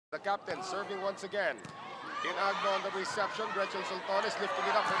The captain serving once again. Inagno on the reception. Gretchen Sultones lifting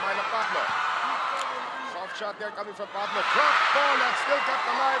it up for Myla Pablo. Soft shot there coming from Pablo. Drop ball and still kept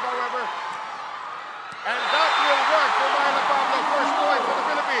alive, however. And that will work for Myla Pablo. First point for the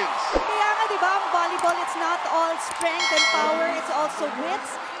Philippines. Kaya nga, di ba, ang volleyball, it's not all strength and power, it's also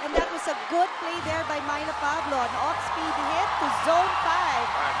wits. And that was a good play there by Myla Pablo. An off-speed hit to zone 5.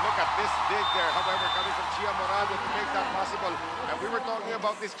 And look at this dig there, however, coming from Chia Morado to make that possible. And we were talking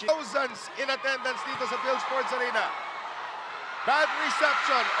about this. Thousands in attendance dito sa Phil Sports Arena. Bad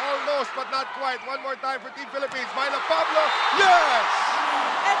reception, almost but not quite. One more time for Team Philippines. Myla Pablo, yes!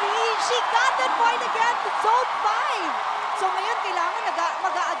 And she got that point again to zone 5. So ngayon, kailangan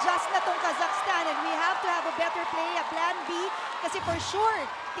mag-a-adjust na tong Kazakhstan and we have to have a better play, a plan B. Kasi for sure,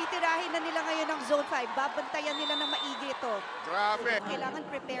 titirahin na nila ngayon ng zone 5. Babantayan nila ng maigi ito. Grabe. Kailangan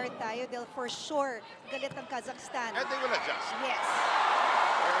prepared tayo dahil for sure, galit ang Kazakhstan. And they will adjust. Yes.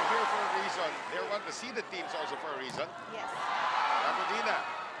 They're here for a reason. They want to see the teams also for a reason. Yes. Ragodina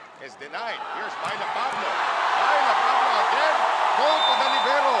is denied. Here's Myla Pablo. Myla Pablo again. Goal to the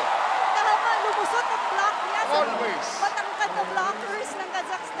libero. Tama, lumusot ang block niya. Always. Matangkad na blockers ng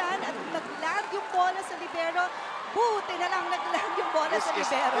Kazakhstan at nag-land yung bola sa libero. Buti na lang nag-land yung bola sa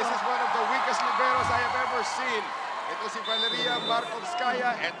libero. This is one of the weakest liberos I have ever seen. Ito si Valeria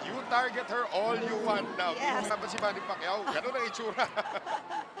Markovskaya and you target her all you want now. Yes. Di ba si Manny Pacquiao? Ganun ang itsura.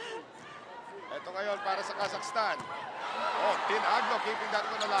 Ito ngayon para sa Kazakhstan. Oh, Agno keeping that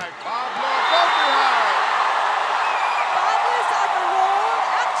one alive. Pablo, go behind! Pablo is on a roll.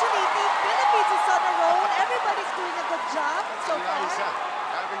 Actually, Team Philippines is on a roll. Everybody's doing a good job so far. Eliza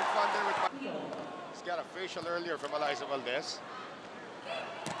having fun there with He's got a facial earlier from Eliza Valdez.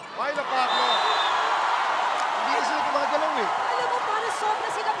 Myla Pablo. Hindi na sila gumagalaw eh. Alam mo, para sobra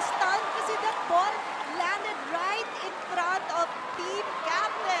silang stunned kasi that ball landed right in front of team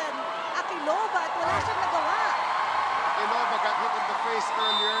captain Akilova at wala siyang nagawa. Akilova got hit in the face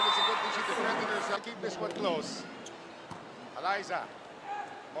earlier. It's a good thing she defended herself. Keep this one close. Eliza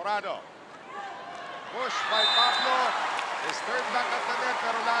Morado. Push by Pablo. Is turned back at the net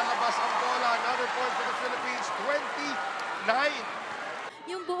pero lalabas ang bola. Another point for the Philippines. 29.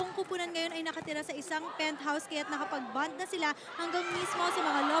 Yung buong kupunan ngayon ay nakatira sa isang penthouse kaya't nakapag-bond na sila hanggang mismo sa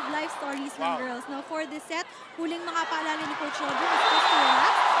mga love life stories ng girls. Now for this set, huling mga paalala ni Coach Roger is just to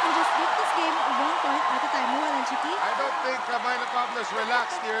relax and just beat this game 1 point at a time. Walang chiki. I don't think Myla Pablo is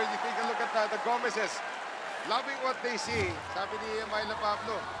relaxed here. You take a look at the Gomezes. Loving what they see. Sabi ni Myla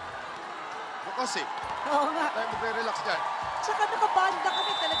Pablo. Bukas eh. Oo nga. Time to be relaxed dyan. Tsaka nakabanda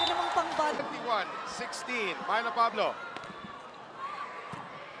kami talaga namang pang-banda. 21-16. Myla Pablo.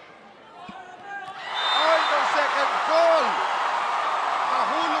 Oh, no second goal!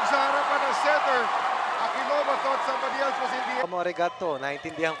 Nahulog sa harapan ng center. Akilova thought somebody else was in the air. Arigato,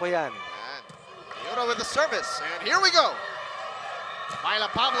 naintindihan ko yan. Yoro with the service, and here we go. Myla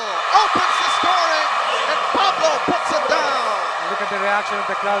Pablo opens the scoring, and Pablo puts it down. Look at the reaction of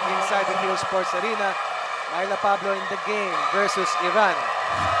the crowd inside the Phil Sports Arena. Myla Pablo in the game versus Iran.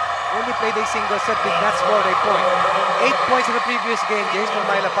 Only played a single set, did not score a point. 8 points in the previous game, James, for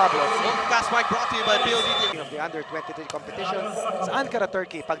Myla Pablo. Fast mic brought to you by PLDT. Of the under-23 competition sa Ankara,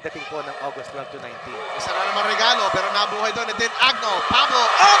 Turkey, pagdating po ng August 12 to 19. Isa na naman regalo, pero nabuhay doon. And then Agno, Pablo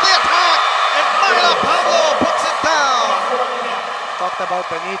on the attack, and Myla Pablo puts it down. Talked about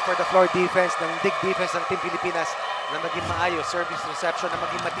the need for the floor defense, ng dig defense ng Team Pilipinas na maging maayos, service reception na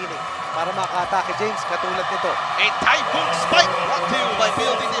maging matinig para maka-atake, James, katulad nito. A typhoon spike brought to you by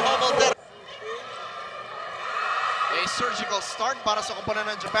PLDT Home. A surgical start para sa kumpanan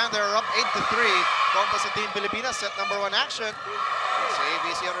ng Japan. They're up 8-3. Kontra sa Team Pilipinas, set number 1 action. It's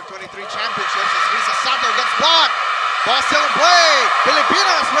ABC Under-23 Championships as Risa Sato gets blocked. Ball still in play.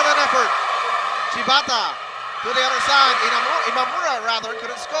 Pilipinas with an effort. Chibata to the other side. Imamura rather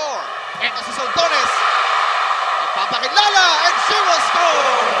couldn't score. Ito si Soltones. Papakilala, and she will score!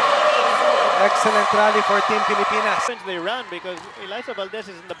 Excellent rally for Team Pilipinas. They run because Eliza Valdez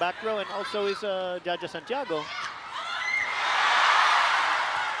is in the back row and also is Jaja Santiago.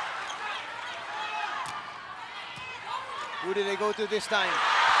 Who do they go to this time?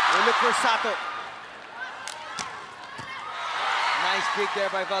 They look for Sato. Nice dig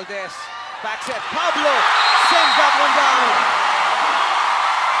there by Valdez. Back set, Pablo sends that one down.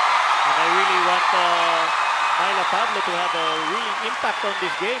 And I really want Myla Pablo to have a real impact on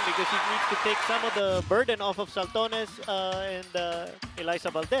this game because he needs to take some of the burden off of Saltones and Eliza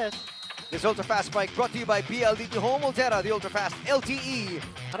Valdez. This Ultra Fast Spike brought to you by PLDT Home Ultera, the Ultra Fast LTE.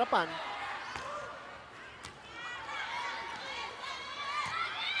 Harapan.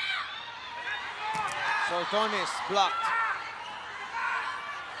 Soltones blocked.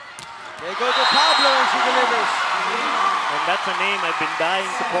 They go to Pablo and she delivers. And that's a name I've been dying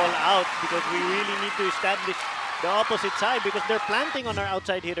to call out because we really need to establish the opposite side because they're planting on our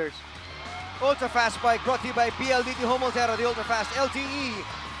outside hitters. Ultra fast spike brought to you by PLDT Homolterra, the ultra fast LTE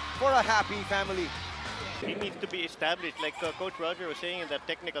for a happy family. He needs to be established, like Coach Roger was saying in that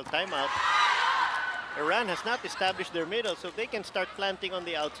technical timeout. Iran has not established their middle, so they can start planting on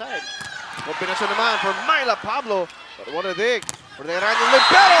the outside. Kombinasyon naman for Myla Pablo. But what a dig for the Iranian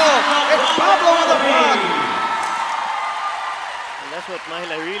Libero. It's Pablo with the block. And that's what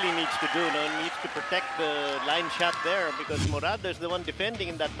Myla really needs to do. No? Needs to protect the line shot there because Morado is the one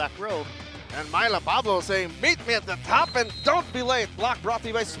defending in that back row. And Myla Pablo saying, meet me at the top and don't be late. Block brought to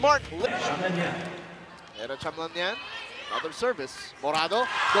you by Smart. Era Chamlanyan. Another service. Morado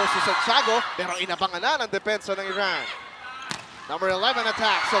goes to Santiago, pero inabangan na ng depensa ng Iran. Number 11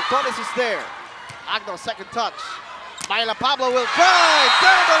 attack. Sultones is there. Agno, second touch. Myla Pablo will drive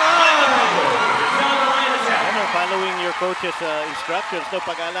down the line. Following your coach's instructions, no,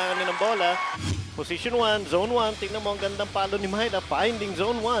 pag-alangan ng bola, position 1, zone 1. Tingnan mo ang gandang palo ni Myla. Finding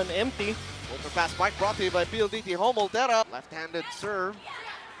zone 1, empty. Ultra fast spike brought to you by PLDT Homolterra. Left-handed serve.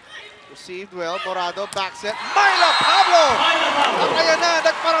 Received well. Morado, back set. Myla Pablo! Kaya na,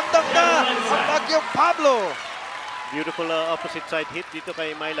 nagparamdam na ang bagyong Pablo. Beautiful opposite side hit dito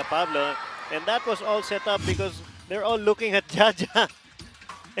kay Myla Pablo. And that was all set up because they're all looking at Jaja.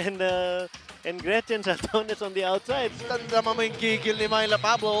 And Gretchen Saltones on the outside. Tanda mo yung gigil ni Myla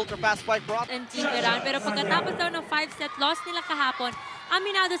Pablo. Ultra fast spike brought. And Team Iran. Pero pagkatapos daw ng 5-set loss nila kahapon,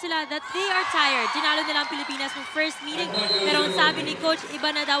 aminado sila that they are tired. Ginalo nila ang Pilipinas ng first meeting. Pero ang sabi ni Coach, iba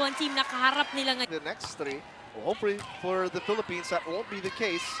na daw ang team na kaharap nila ngayon. The next three, well, hopefully for the Philippines, that won't be the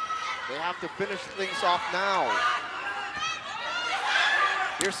case. They have to finish things off now.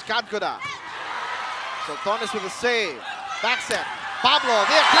 Here's Kadkoda. Sultones with a save. Back set. Pablo,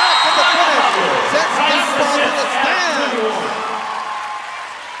 the attack for the finish. Sends that ball to the stands.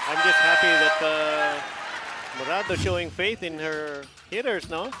 I'm just happy that Morado showing faith in her hitters,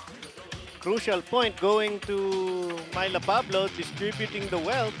 no? Crucial point going to Myla Pablo, distributing the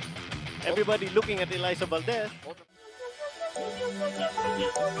wealth. Everybody looking at Eliza Valdez.